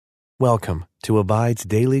Welcome to Abide's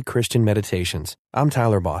Daily Christian Meditations. I'm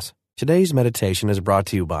Tyler Boss. Today's meditation is brought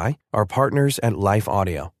to you by our partners at Life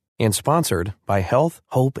Audio and sponsored by Health,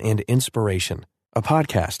 Hope, and Inspiration, a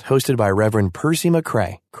podcast hosted by Reverend Percy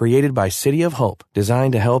McCrae, created by City of Hope,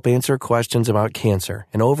 designed to help answer questions about cancer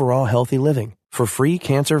and overall healthy living. For free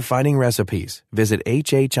cancer-fighting recipes, visit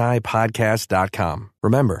hhipodcast.com.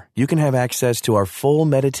 Remember, you can have access to our full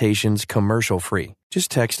meditations commercial-free. Just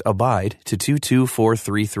text ABIDE to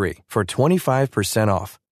 22433 for 25%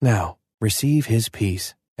 off. Now, receive His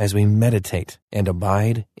peace as we meditate and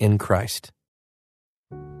abide in Christ.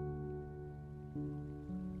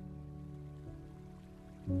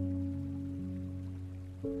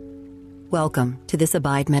 Welcome to this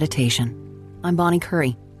Abide meditation. I'm Bonnie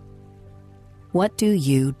Curry. What do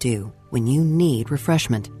you do when you need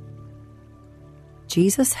refreshment?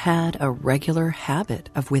 Jesus had a regular habit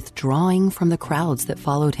of withdrawing from the crowds that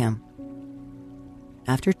followed him.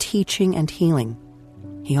 After teaching and healing,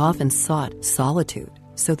 he often sought solitude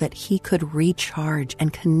so that he could recharge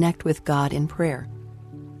and connect with God in prayer.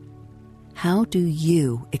 How do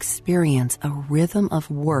you experience a rhythm of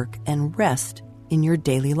work and rest in your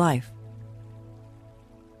daily life?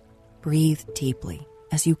 Breathe deeply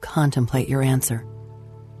as you contemplate your answer.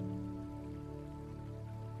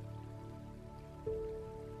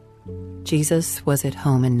 Jesus was at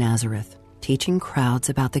home in Nazareth, teaching crowds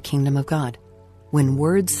about the kingdom of God, when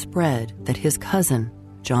word spread that his cousin,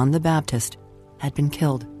 John the Baptist, had been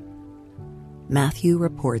killed. Matthew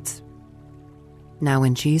reports, "Now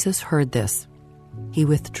when Jesus heard this, he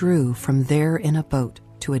withdrew from there in a boat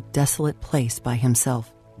to a desolate place by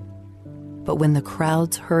himself. But when the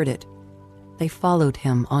crowds heard it, they followed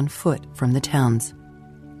him on foot from the towns."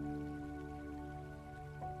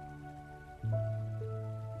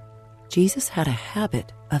 Jesus had a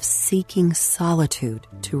habit of seeking solitude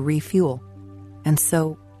to refuel, and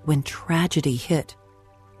so when tragedy hit,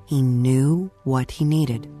 he knew what he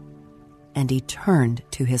needed, and he turned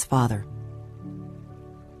to his Father.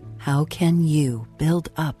 How can you build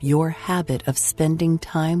up your habit of spending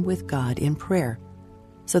time with God in prayer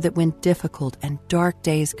so that when difficult and dark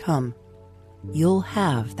days come, you'll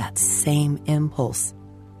have that same impulse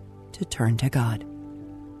to turn to God?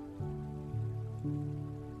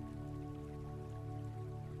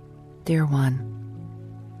 Dear one,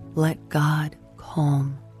 let God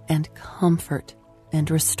calm and comfort and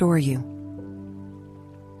restore you.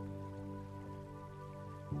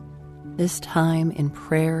 This time in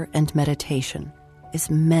prayer and meditation is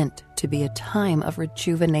meant to be a time of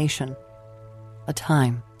rejuvenation, a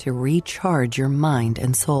time to recharge your mind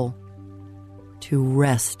and soul, to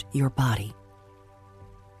rest your body.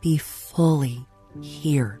 Be fully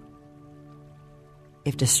here.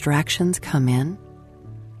 If distractions come in,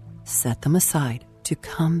 set them aside to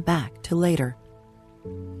come back to later.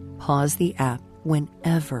 Pause the app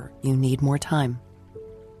whenever you need more time.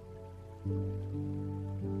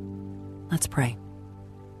 Let's pray.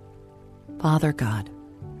 Father God,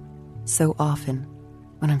 so often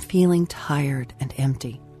when I'm feeling tired and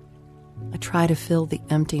empty, I try to fill the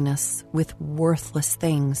emptiness with worthless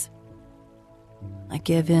things. I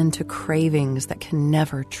give in to cravings that can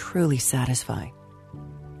never truly satisfy.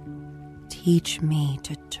 Teach me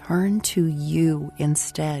to turn to you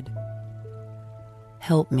instead.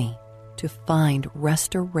 Help me to find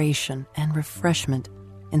restoration and refreshment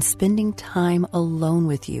in spending time alone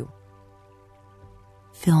with you.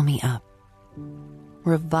 Fill me up.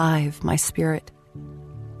 Revive my spirit.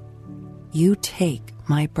 You take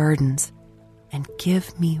my burdens and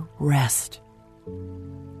give me rest.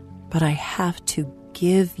 But I have to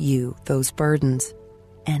give you those burdens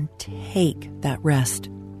and take that rest.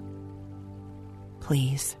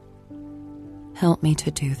 Please, help me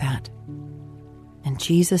to do that. In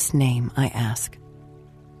Jesus' name I ask.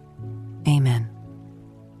 Amen.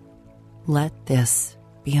 Let this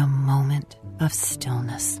be a moment of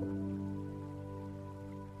stillness.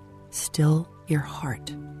 Still your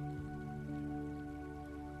heart.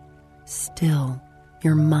 Still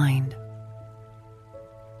your mind.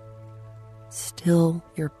 Still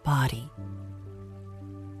your body.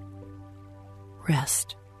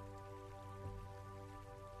 Rest.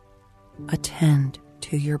 Attend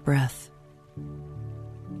to your breath,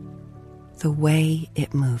 the way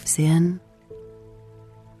it moves in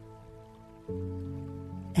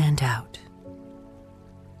and out.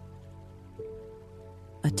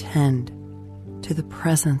 Attend to the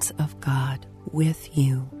presence of God with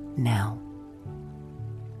you now.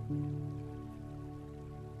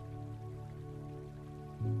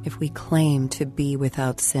 If we claim to be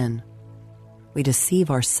without sin, we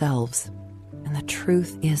deceive ourselves, and the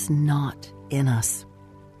truth is not in us.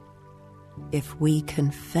 If we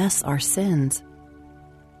confess our sins,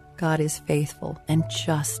 God is faithful and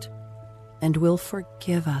just and will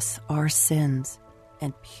forgive us our sins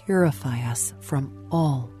and purify us from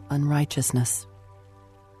all unrighteousness.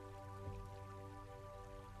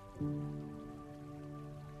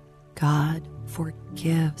 God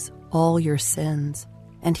forgives all your sins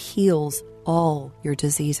and heals all your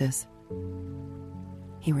diseases.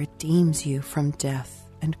 He redeems you from death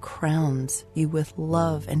and crowns you with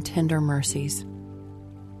love and tender mercies.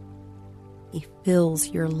 He fills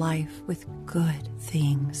your life with good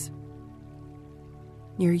things.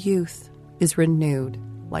 Your youth is renewed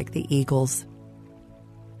like the eagles.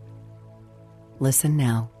 Listen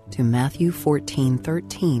now to Matthew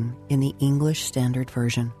 14:13 in the English Standard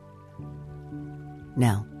Version.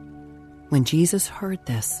 Now, when Jesus heard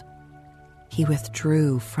this, he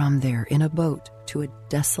withdrew from there in a boat to a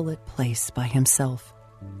desolate place by himself.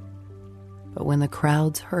 But when the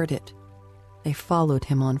crowds heard it, they followed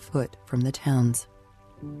him on foot from the towns.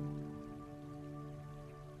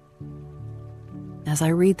 As I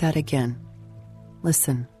read that again,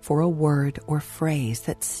 listen for a word or phrase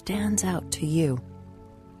that stands out to you.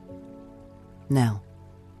 Now,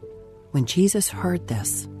 when Jesus heard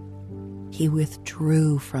this, he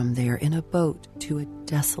withdrew from there in a boat to a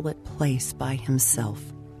desolate place by himself.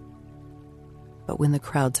 But when the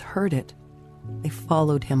crowds heard it, they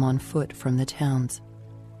followed him on foot from the towns.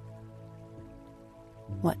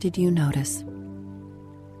 What did you notice?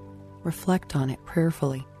 Reflect on it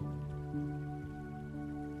prayerfully.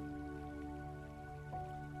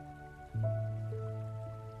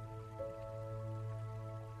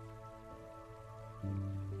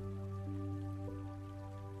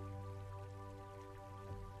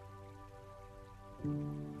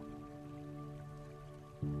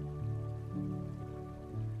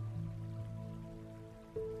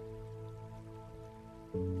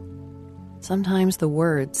 Sometimes the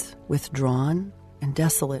words withdrawn and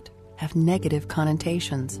desolate have negative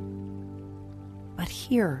connotations. But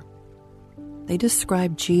here, they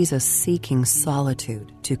describe Jesus seeking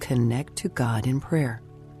solitude to connect to God in prayer.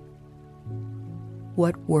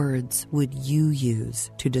 What words would you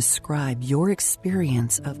use to describe your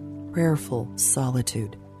experience of prayerful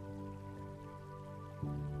solitude?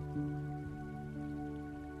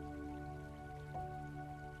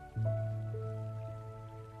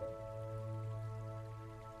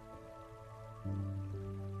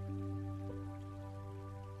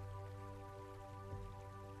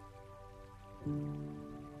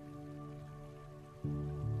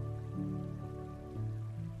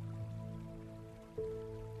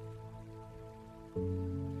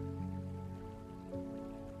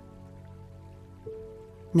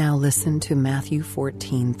 Now listen to Matthew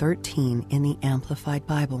 14:13 in the Amplified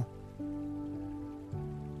Bible.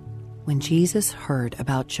 When Jesus heard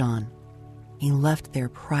about John, he left there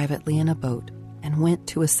privately in a boat and went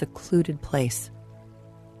to a secluded place.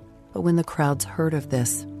 But when the crowds heard of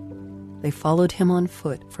this, they followed him on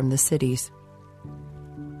foot from the cities.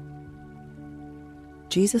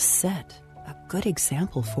 Jesus set a good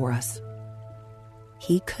example for us.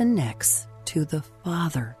 He connects to the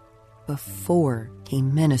Father before he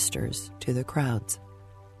ministers to the crowds.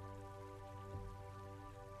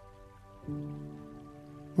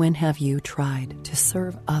 When have you tried to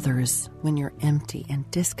serve others when you're empty and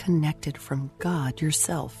disconnected from God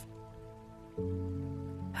yourself?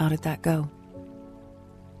 How did that go?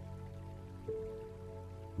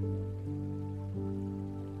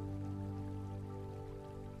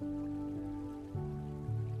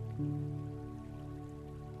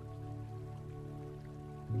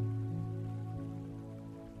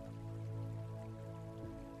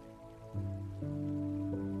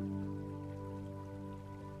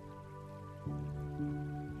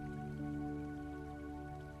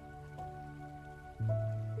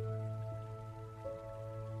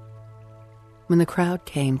 When the crowd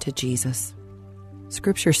came to Jesus,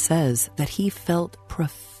 Scripture says that he felt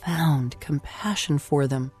profound compassion for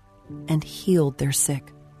them and healed their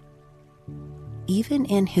sick. Even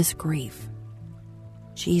in his grief,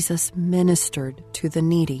 Jesus ministered to the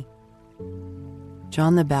needy.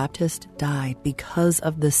 John the Baptist died because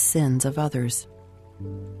of the sins of others.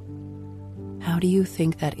 How do you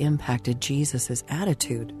think that impacted Jesus'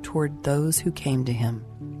 attitude toward those who came to him?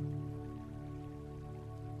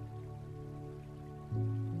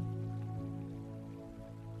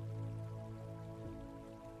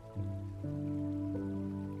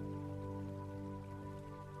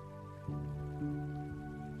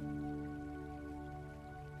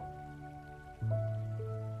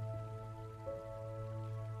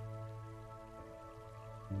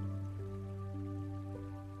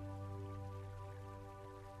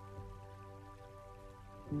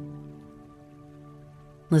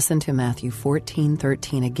 Listen to Matthew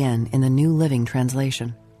 14:13 again in the New Living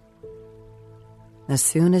Translation. As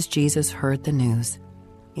soon as Jesus heard the news,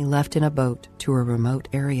 he left in a boat to a remote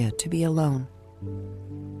area to be alone.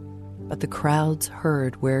 But the crowds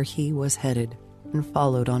heard where he was headed and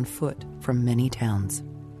followed on foot from many towns.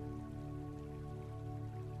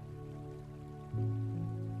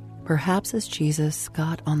 Perhaps as Jesus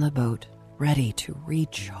got on the boat, ready to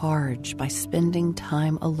recharge by spending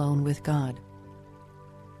time alone with God,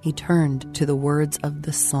 he turned to the words of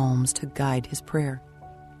the Psalms to guide his prayer.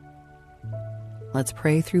 Let's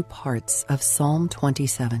pray through parts of Psalm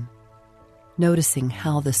 27, noticing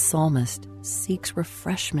how the psalmist seeks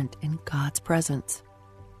refreshment in God's presence.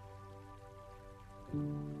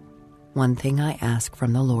 One thing I ask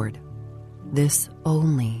from the Lord, this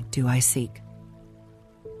only do I seek,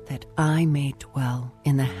 that I may dwell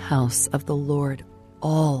in the house of the Lord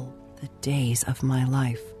all the days of my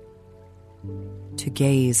life, to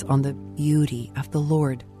gaze on the beauty of the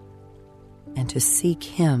Lord and to seek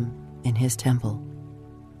him in his temple.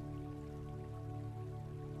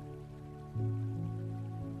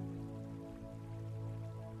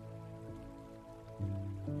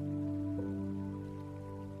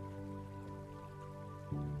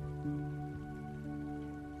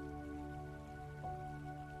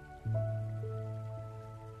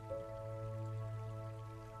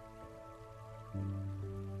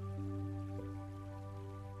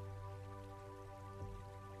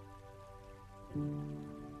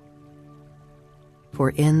 For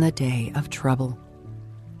in the day of trouble,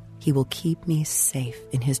 he will keep me safe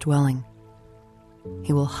in his dwelling.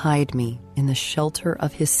 He will hide me in the shelter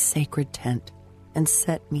of his sacred tent and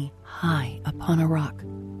set me high upon a rock.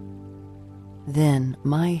 Then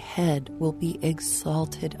my head will be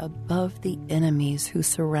exalted above the enemies who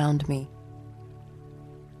surround me.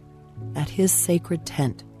 At his sacred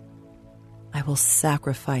tent, I will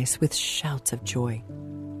sacrifice with shouts of joy.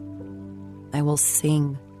 I will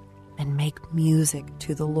sing and make music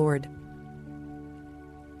to the Lord.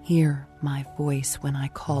 Hear my voice when I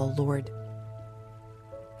call, Lord.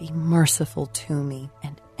 Be merciful to me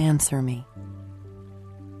and answer me.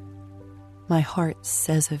 My heart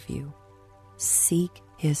says of you, seek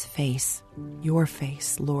his face, your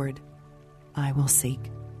face, Lord, I will seek.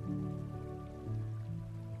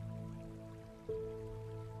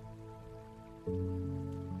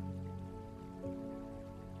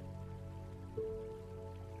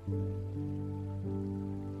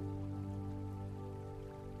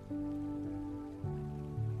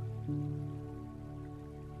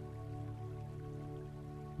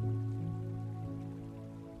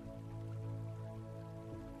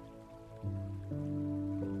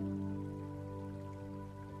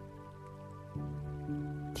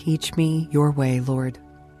 Teach me your way, Lord.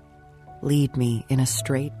 Lead me in a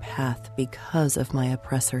straight path because of my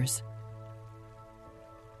oppressors.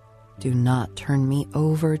 Do not turn me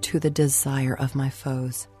over to the desire of my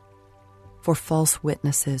foes, for false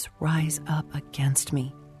witnesses rise up against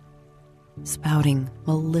me, spouting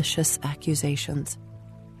malicious accusations.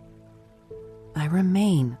 I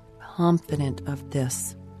remain confident of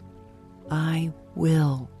this. I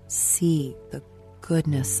will see the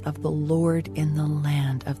goodness of the Lord in the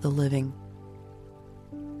land of the living.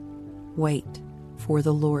 Wait for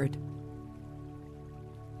the Lord.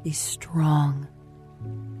 Be strong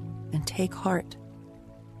and take heart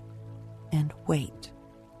and wait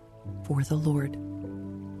for the Lord.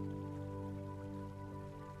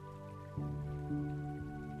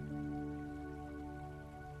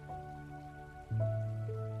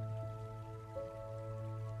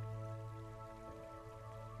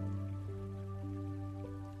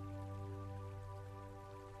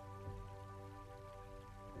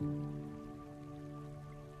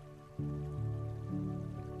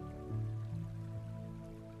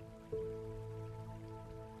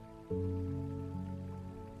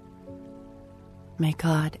 May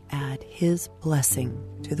God add his blessing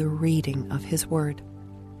to the reading of his word.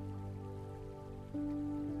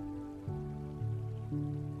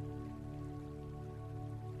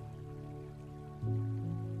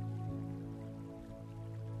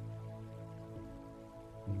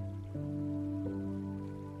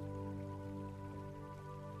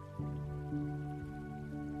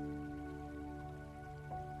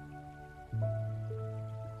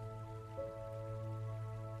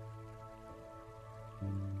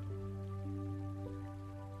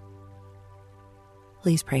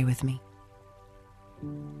 Please pray with me.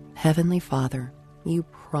 Heavenly Father, you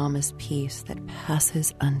promise peace that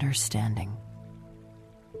passes understanding.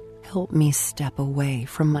 Help me step away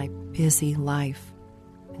from my busy life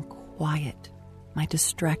and quiet my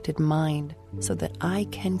distracted mind so that I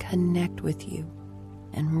can connect with you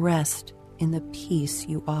and rest in the peace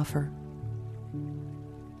you offer.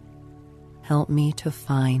 Help me to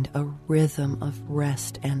find a rhythm of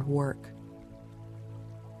rest and work.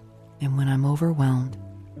 And when I'm overwhelmed,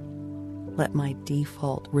 let my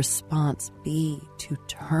default response be to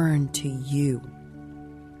turn to you,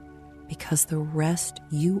 because the rest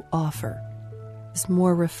you offer is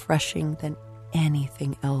more refreshing than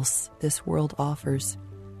anything else this world offers.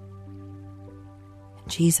 In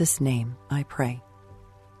Jesus' name I pray.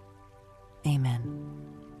 Amen.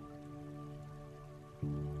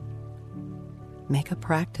 Make a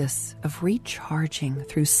practice of recharging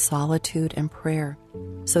through solitude and prayer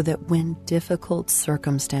so that when difficult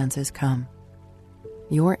circumstances come,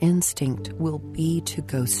 your instinct will be to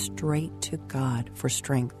go straight to God for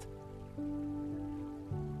strength.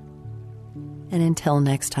 And until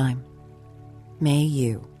next time, may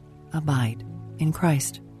you abide in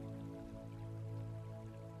Christ.